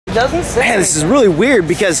It doesn't say. Man, this is really weird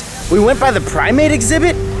because we went by the primate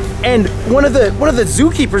exhibit and one of the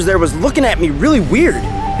zookeepers there was looking at me really weird.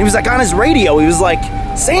 He was like on his radio. He was like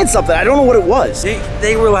saying something. I don't know what it was.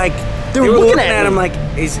 They were like, they were looking at him like,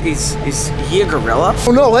 is he a gorilla?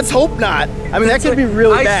 Oh no, let's hope not. I mean, that could be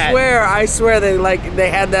really bad. I swear they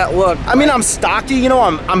had that look. I mean, I'm stocky, you know,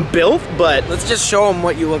 I'm built, but let's just show them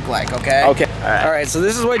what you look like, okay? Okay. All right. So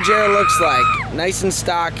this is what Jer looks like. Nice and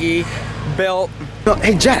stocky, built. No,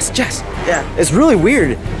 hey, Jess. Yeah. It's really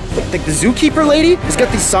weird. Like the zookeeper lady has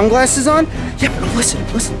got these sunglasses on. Yeah, but listen.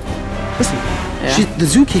 Yeah. The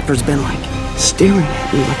zookeeper's been like staring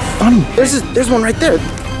at me like funny. There's one right there.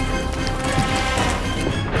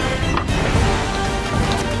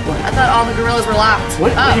 I thought all the gorillas were locked.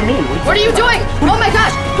 What do you mean? What are you doing? Oh my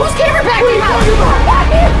gosh! Whose camera back came out?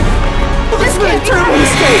 This can't be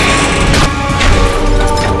right.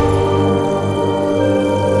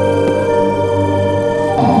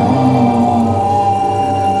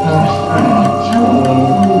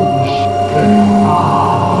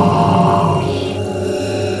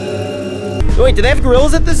 Wait, do they have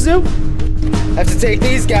gorillas at this zoo? Have to take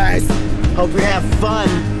these guys. Hope you have fun,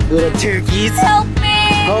 little turkeys. Help me!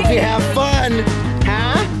 Hope you have fun,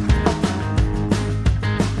 huh?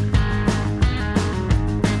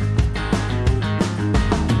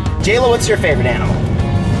 Jayla, what's your favorite animal?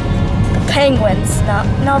 Penguins. No,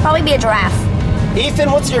 it'd probably be a giraffe.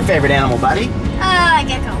 Ethan, what's your favorite animal, buddy?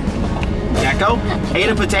 Gecko. Gecko?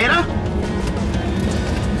 Ada potato?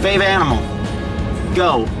 Favorite animal?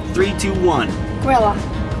 Go. 3, 2, 1. Gorilla.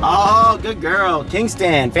 Oh, good girl.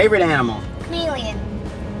 Kingston, favorite animal? Chameleon.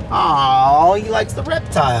 Oh, he likes the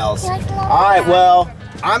reptiles. He likes the All right, well,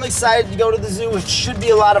 I'm excited to go to the zoo. It should be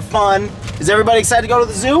a lot of fun. Is everybody excited to go to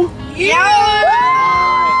the zoo? Yeah!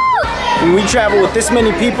 When we travel with this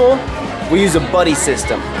many people, we use a buddy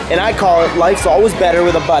system. And I call it life's always better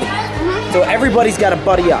with a buddy. So everybody's got a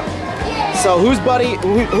buddy up. So who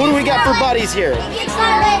do we got for buddies here?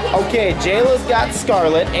 Scarlett. Okay, Jayla's got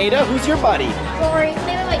Scarlett. Ada, who's your buddy? Rory.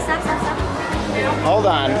 Wait, stop. Hold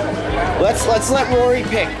on. Let's let Rory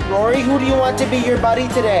pick. Rory, who do you want to be your buddy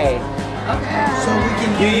today? Okay. So we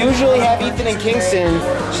can. You usually have Ethan and Kingston.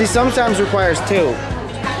 She sometimes requires 2.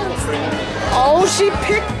 Oh, she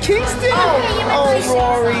picked Kingston? Oh,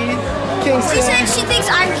 Rory. Kingston. She said she thinks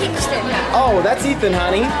I'm Kingston. Oh, that's Ethan,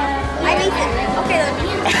 honey. I'm Ethan. Okay, then.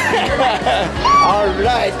 All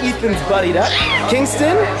right, Ethan's buddied up.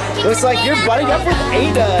 Kingston, looks like you're buddied up with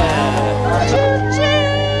Ada.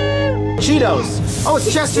 Cheetos. Oh,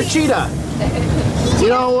 it's Chester Cheetah. You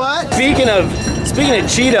know what? Speaking of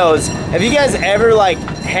Cheetos, have you guys ever like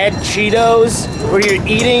had Cheetos where you're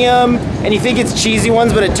eating them and you think it's cheesy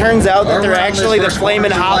ones, but it turns out that they're actually the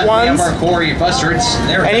flaming hot ones?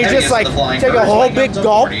 And you just like take a whole big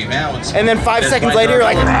gulp, and then 5 seconds later you're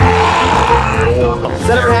like, has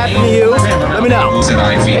that ever happened to you? Let me know.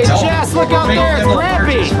 Hey Jess, look out there, it's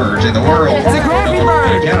Grampy. It's a Grampy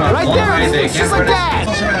bird, right there. It's just like that.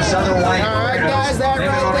 Alright guys, that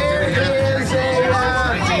right there is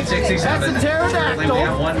that's a pterodactyl.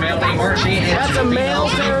 That's a male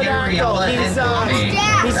pterodactyl.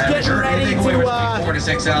 He's getting ready to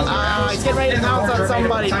pounce on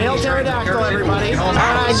somebody. Male pterodactyl, everybody.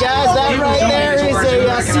 Alright guys, that right there is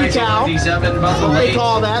a sea cow. They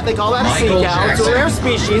call that a sea cow. It's a rare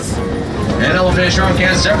species. An elephant trunk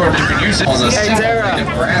has several different uses. Hey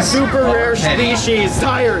Tara, super rare species.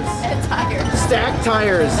 Tires. Stacked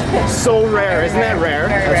tires. So rare. Isn't that rare?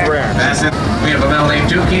 That's rare. We have a male named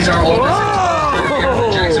Duke. He's our oldest.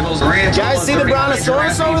 Guys, see the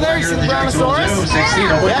brontosaurus over there? You see the brontosaurus?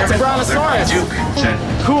 That's a brontosaurus.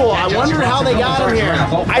 Cool. I wonder how they got him here.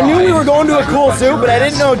 I knew we were going to a cool zoo, but I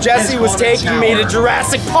didn't know Jesse was taking me to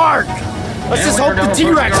Jurassic Park. Let's just hope the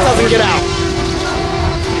T-Rex doesn't get out.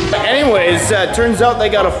 Anyways, turns out they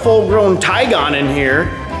got a full-grown Tigon in here.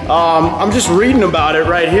 I'm just reading about it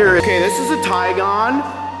right here. Okay, this is a Tigon.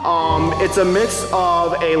 It's a mix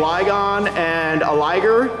of a Ligon and a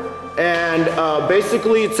Liger, and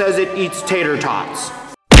basically it says it eats tater tots.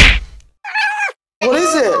 What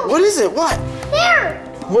is it? What is it? What? There.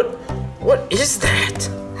 What is that?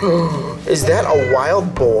 Is that a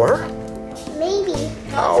wild boar? Maybe.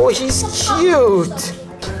 Oh, he's cute.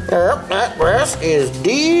 That grass is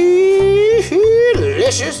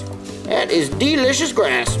delicious. That is delicious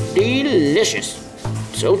grass. Delicious.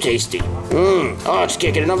 So tasty. Oh, just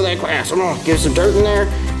can't get enough of that grass. I'm gonna give some dirt in there,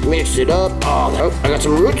 mix it up. Oh, I got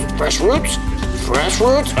some roots, fresh roots.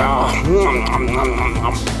 Oh,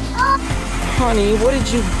 honey, what did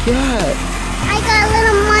you get? I got a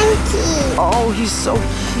little monkey. Oh, he's so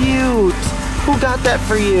cute. Who got that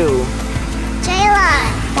for you?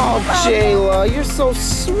 Jayla. Oh, Jayla, you're so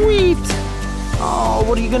sweet. Oh,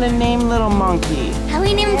 what are you gonna name little monkey? How do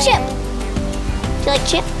we name him Chip? Do you like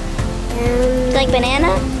Chip? Do you like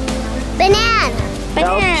Banana? Banana.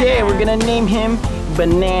 Okay, we're gonna name him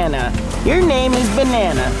Banana. Your name is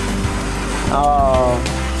Banana. Oh,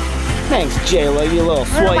 thanks, Jayla, you little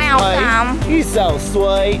sweet pie. You're so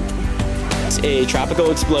sweet. It's a tropical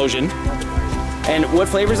explosion. And what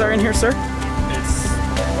flavors are in here, sir? It's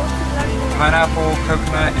pineapple,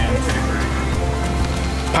 coconut, and tutti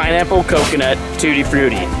frutti. Pineapple, coconut, tutti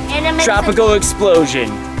frutti. And a Tropical explosion,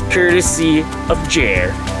 courtesy of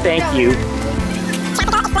Jers. Thank you.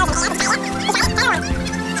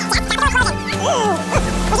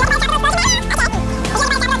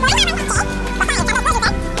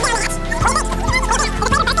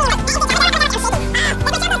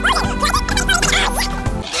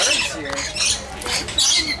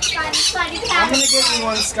 I'm gonna give you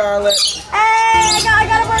one, Scarlett. Hey, I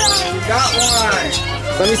got a bird on me. Got one.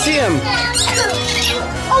 Let me see him.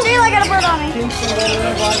 Oh, Jayla got a bird on me.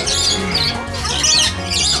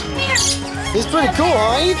 He's pretty cool,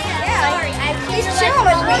 huh? He's chilling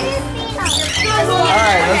with me.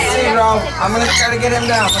 Alright, let's see, bro. I'm gonna try to get him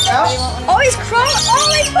down. Look out. Oh, he's crawling.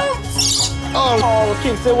 Oh, he poops. Oh,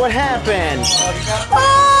 Kingston, what happened?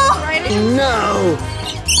 Oh, No.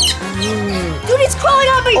 dude, he's crawling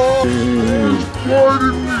on me.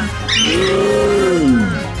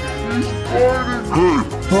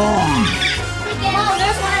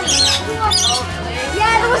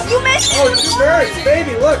 Yeah, there was, you missed. Oh, 2 birds,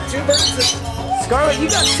 baby. Look, 2 birds. Scarlett, you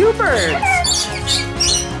got 2 birds.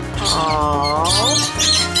 Aww.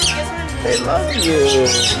 They love you.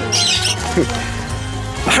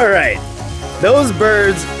 All right. Those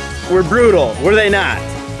birds were brutal, were they not?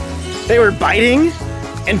 They were biting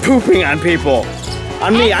and pooping on people.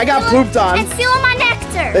 On me, I got pooped on. And stealing my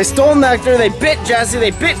nectar. They stole nectar, they bit Jesse,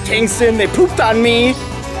 they bit Kingston, they pooped on me.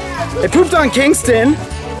 They pooped on Kingston.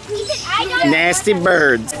 Nasty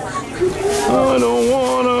birds. I don't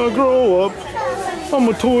wanna grow up. I'm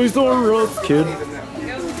a Toys R Us kid.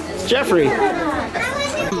 Jeffrey.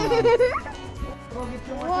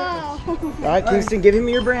 All right, Kingston, give him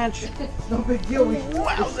your branch. No big deal.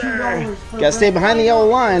 Wowzer. Gotta stay behind the yellow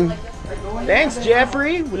line. Thanks,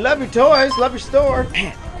 Jeffrey. We love your toys, love your store.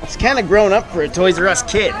 Man, it's kind of grown up for a Toys R Us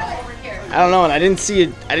kid. I don't know, and I didn't see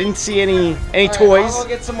it. I didn't see any toys. I'll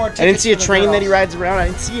get some more I didn't see a train that he rides around. I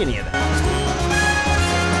didn't see any of that.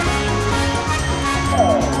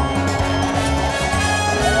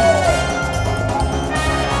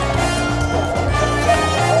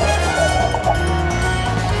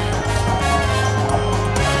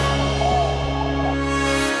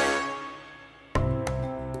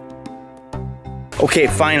 Okay,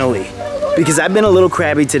 finally, because I've been a little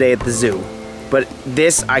crabby today at the zoo, but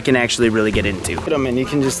this I can actually really get into. Look at them, and you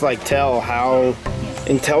can just like tell how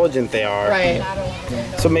intelligent they are. Right.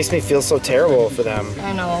 So it makes me feel so terrible for them.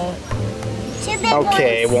 I know.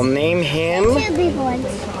 Okay, we'll name him 2 big ones.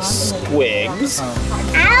 Squigs.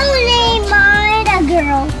 I'll name mine a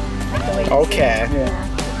girl. Okay.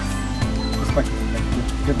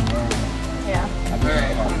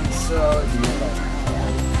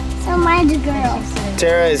 So mine's a girl.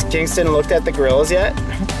 Tara, has Kingston looked at the gorillas yet?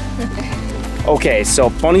 Okay, so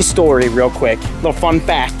funny story real quick. Little fun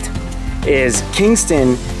fact is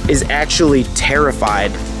Kingston is actually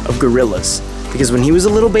terrified of gorillas because when he was a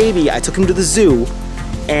little baby, I took him to the zoo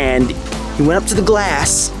and he went up to the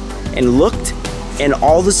glass and looked, and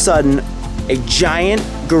all of a sudden a giant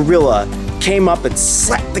gorilla came up and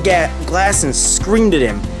slapped the glass and screamed at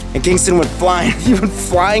him, and Kingston went flying. He went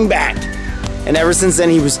flying back. And ever since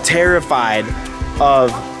then, he was terrified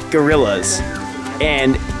of gorillas.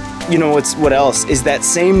 And you know what else? Is that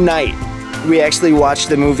same night, we actually watched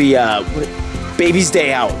the movie Baby's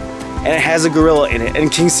Day Out. And it has a gorilla in it,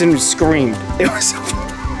 and Kingston screamed. It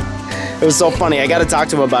was so funny. I gotta talk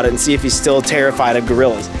to him about it and see if he's still terrified of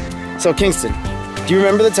gorillas. So Kingston, do you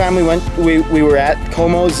remember the time we were at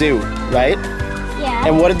Como Zoo, right? Yeah.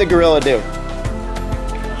 And what did the gorilla do?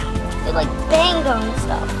 They like banged on and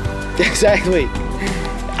stuff. Exactly.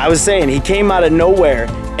 I was saying, he came out of nowhere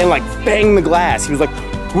and like banged the glass. He was like,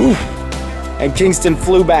 woof, and Kingston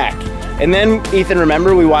flew back. And then, Ethan,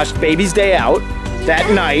 remember we watched Baby's Day Out that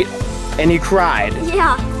night, and he cried.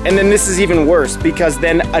 Yeah. And then this is even worse, because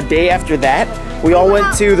then a day after that, we all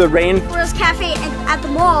went to the Rainforest Cafe at the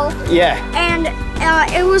mall. Yeah. And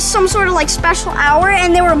it was some sort of like special hour,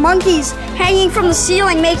 and there were monkeys hanging from the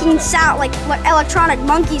ceiling making sound, like electronic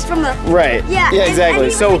monkeys from the... Right. Yeah. Yeah,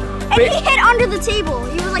 exactly. And he hid under the table.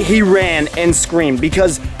 He was like... He ran and screamed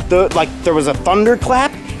because there was a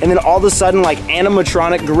thunderclap, and then all of a sudden, like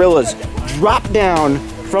animatronic gorillas dropped down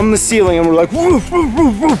from the ceiling, and we're like, woof, woof,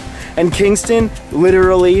 woof, woof. And Kingston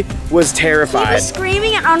literally was terrified. He was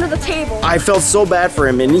screaming and under the table. I felt so bad for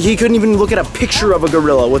him, and he couldn't even look at a picture of a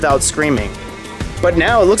gorilla without screaming. But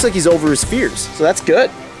now it looks like he's over his fears, so that's good.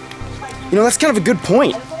 You know, that's kind of a good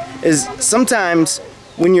point, is sometimes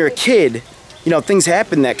when you're a kid, you know, things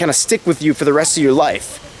happen that kind of stick with you for the rest of your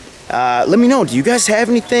life. Let me know, do you guys have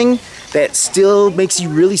anything that still makes you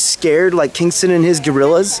really scared like Kingston and his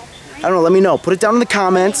gorillas? I don't know, let me know. Put it down in the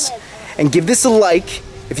comments, and give this a like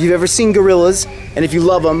if you've ever seen gorillas, and if you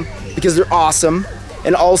love them, because they're awesome.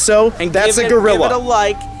 And also, that's a gorilla.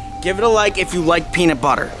 Give it a like if you like peanut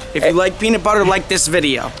butter. If you like peanut butter, like this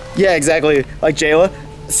video. Yeah, exactly, like Jayla.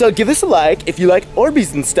 So give this a like if you like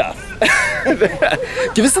Orbeez and stuff.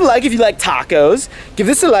 Give this a like if you like tacos. Give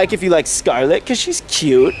this a like if you like Scarlett, because she's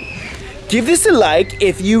cute. Give this a like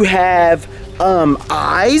if you have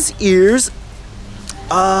eyes, ears.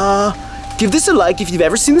 Give this a like if you've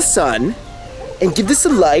ever seen the sun. And give this a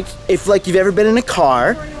like if like you've ever been in a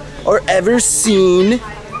car or ever seen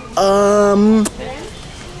a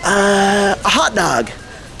hot dog.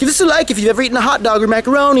 Give this a like if you've ever eaten a hot dog or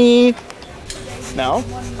macaroni. No?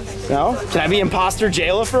 No? Can I be imposter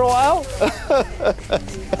Jayla for a while?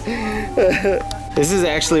 This is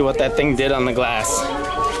actually what that thing did on the glass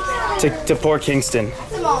to poor Kingston.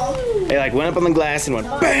 It like went up on the glass and went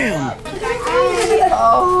BAM!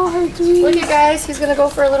 Oh, look at guys, he's gonna go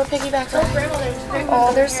for a little piggyback ride.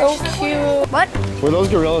 Oh, they're so cute. What? Were those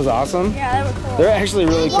gorillas awesome? Yeah, they were cool. They're actually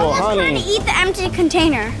really cool, One was trying honey. to eat the empty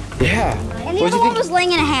container. Yeah. And the other one was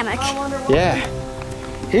laying in a hammock. Yeah.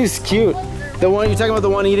 He was cute. The one, you're talking about the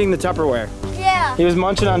one eating the Tupperware. Yeah. He was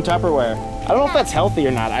munching on Tupperware. I don't know if that's healthy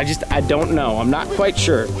or not. I don't know. I'm not quite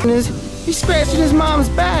sure. He's scratching his mom's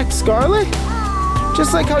back, Scarlett.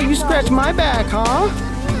 Just like how you scratch my back, huh?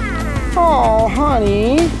 Oh,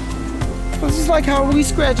 honey. This is like how we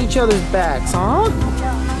scratch each other's backs, huh?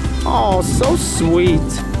 Oh, so sweet.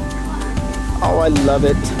 Oh, I love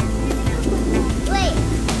it.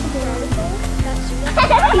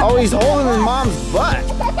 Oh, he's holding his mom's butt.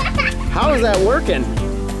 How is that working?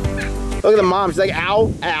 Look at the mom. She's like,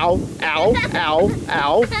 ow, ow, ow, ow,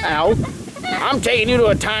 ow, ow. I'm taking you to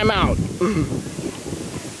a timeout.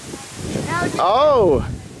 Oh.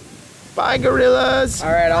 Bye, gorillas.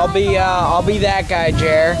 All right, I'll be that guy,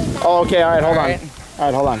 Jer. Oh, okay, all right, hold on. All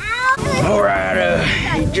right, hold on. All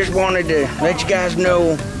right, just wanted to let you guys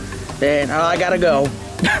know that I gotta go.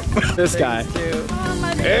 This guy.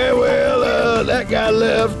 Yeah, well, that guy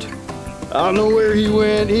left. I don't know where he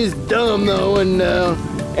went. He's dumb though. And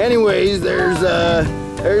anyways, there's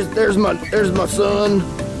my son.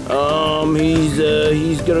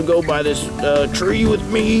 He's gonna go by this tree with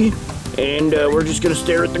me, and we're just gonna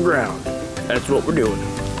stare at the ground. That's what we're doing.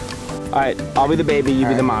 All right, I'll be the baby, you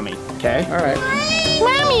be the mommy. Okay? All right.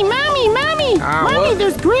 Mommy, mommy, mommy, mommy,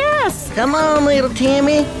 there's grass. Come on, little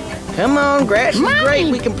Timmy. Come on, grass is Mommy.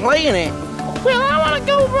 great. We can play in it. Well, I want to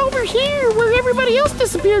go over here where everybody else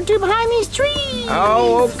disappeared to behind these trees.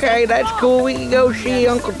 Oh, okay, that's cool. We can go see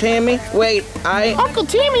Uncle Timmy. Wait, Uncle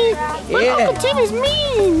Timmy? But Yeah. Uncle Timmy's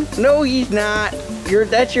mean. No, he's not.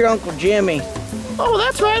 That's your Uncle Jimmy. Oh,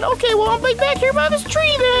 that's right. Okay, well, I'll be back here by this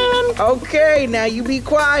tree then. Okay, now you be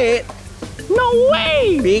quiet. No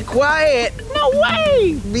way. Be quiet. No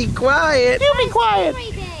way. Be quiet. You be quiet.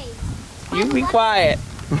 You be quiet.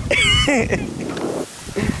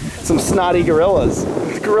 Some snotty gorillas.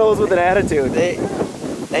 Gorillas with an attitude. They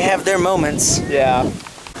have their moments. Yeah.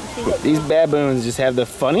 These baboons just have the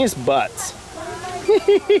funniest butts.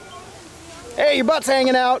 Hey, your butt's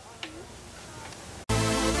hanging out.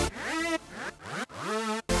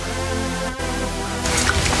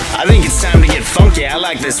 I think it's time to get funky. I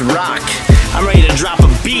like this rock. I'm ready to drop a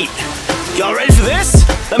beat. Y'all ready for this?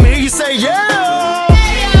 Let me hear you say yeah!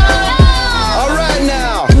 All right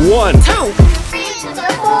now. 1, 2,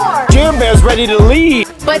 4. JersBears ready to lead.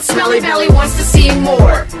 But Smelly Belly wants to see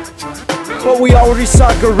more. But we already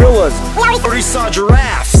saw gorillas. We already saw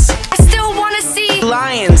giraffes. I still want to see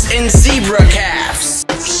Lions and zebra calves.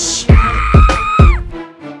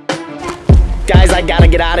 Guys, I gotta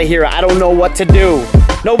get out of here. I don't know what to do.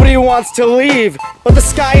 Nobody wants to leave, but the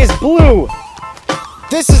sky is blue.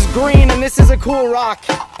 This is green and this is a cool rock.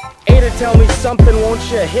 Ada, tell me something, won't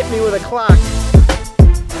you? Hit me with a clock.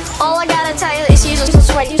 All I gotta tell you is he's so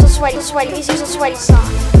sweaty, so sweaty, so sweaty, he's so sweaty sock.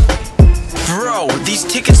 Bro, these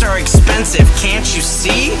tickets are expensive, can't you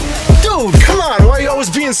see? Dude, come on, why are you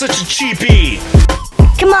always being such a cheapie?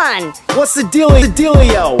 Come on. What's the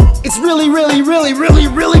dealio? It's really, really, really, really,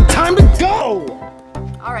 really time to go.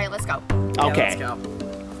 All right, let's go. Okay. Yeah, let's go.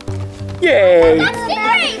 Yay. That's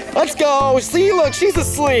great. Let's go. See, look, she's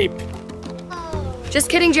asleep. Just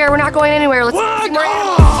kidding, Jer. We're not going anywhere. Let's see more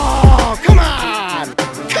animals. Oh, come on!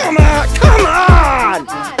 Come on! Come on!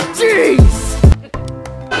 Jeez!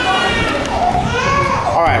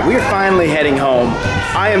 All right, we are finally heading home.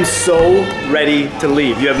 I am so ready to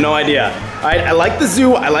leave. You have no idea. I like the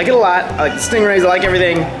zoo. I like it a lot. I like the stingrays. I like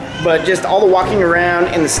everything. But just all the walking around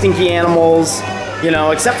and the stinky animals, you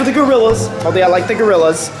know, except for the gorillas. Although I like the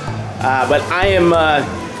gorillas. But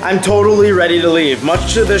I'm totally ready to leave,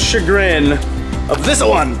 much to the chagrin of this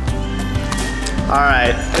one. All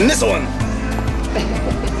right, and this one.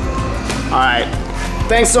 All right,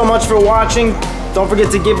 thanks so much for watching. Don't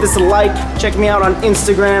forget to give this a like. Check me out on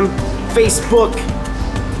Instagram, Facebook.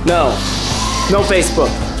 No Facebook.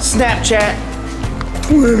 Snapchat,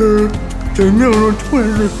 Twitter. Check me out on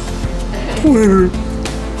Twitter.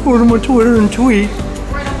 Go to my Twitter and tweet.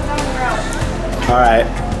 All right.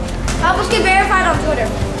 Help us get verified on Twitter.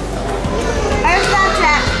 Or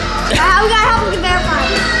Snapchat. We gotta help us get verified.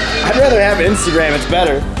 I'd rather have Instagram, it's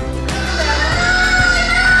better.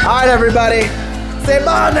 All right, everybody. Say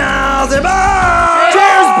bye now, say bye!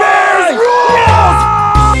 JersBears rules!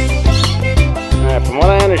 All right, from what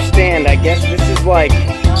I understand, I guess this is like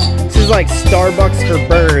Starbucks for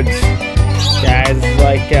birds. Guys, this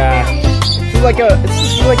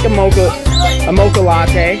is like a mocha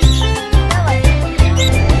latte.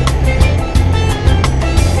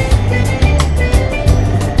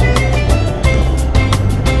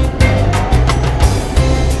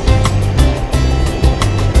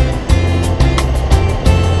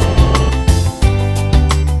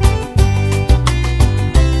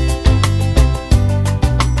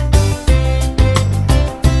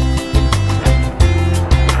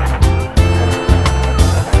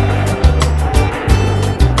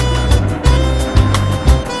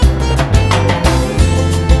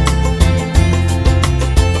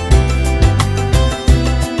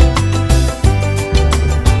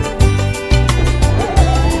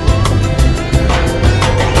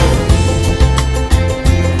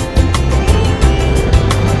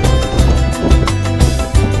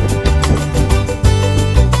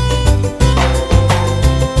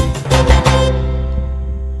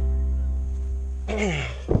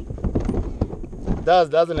 Does,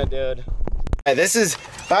 doesn't it, dude? Hey, this is,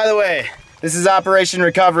 by the way, this is Operation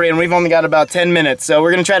Recovery, and we've only got about 10 minutes, so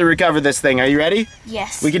we're gonna try to recover this thing. Are you ready?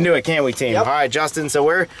 Yes. We can do it, can't we, team? Yep. All right, Justin, so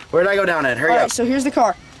where did I go down at? Hurry up. So here's the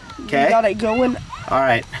car. Okay. You got it going. All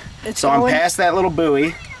right. So I'm past that little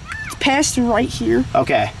buoy. It's past right here.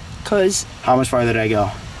 Okay. Because how much farther did I go?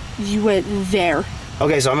 You went there.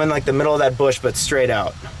 Okay, so I'm in like the middle of that bush, but straight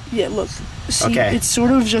out. Yeah, look. See, okay. It's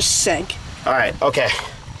sort of just sank. All right, okay.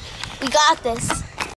 We got this.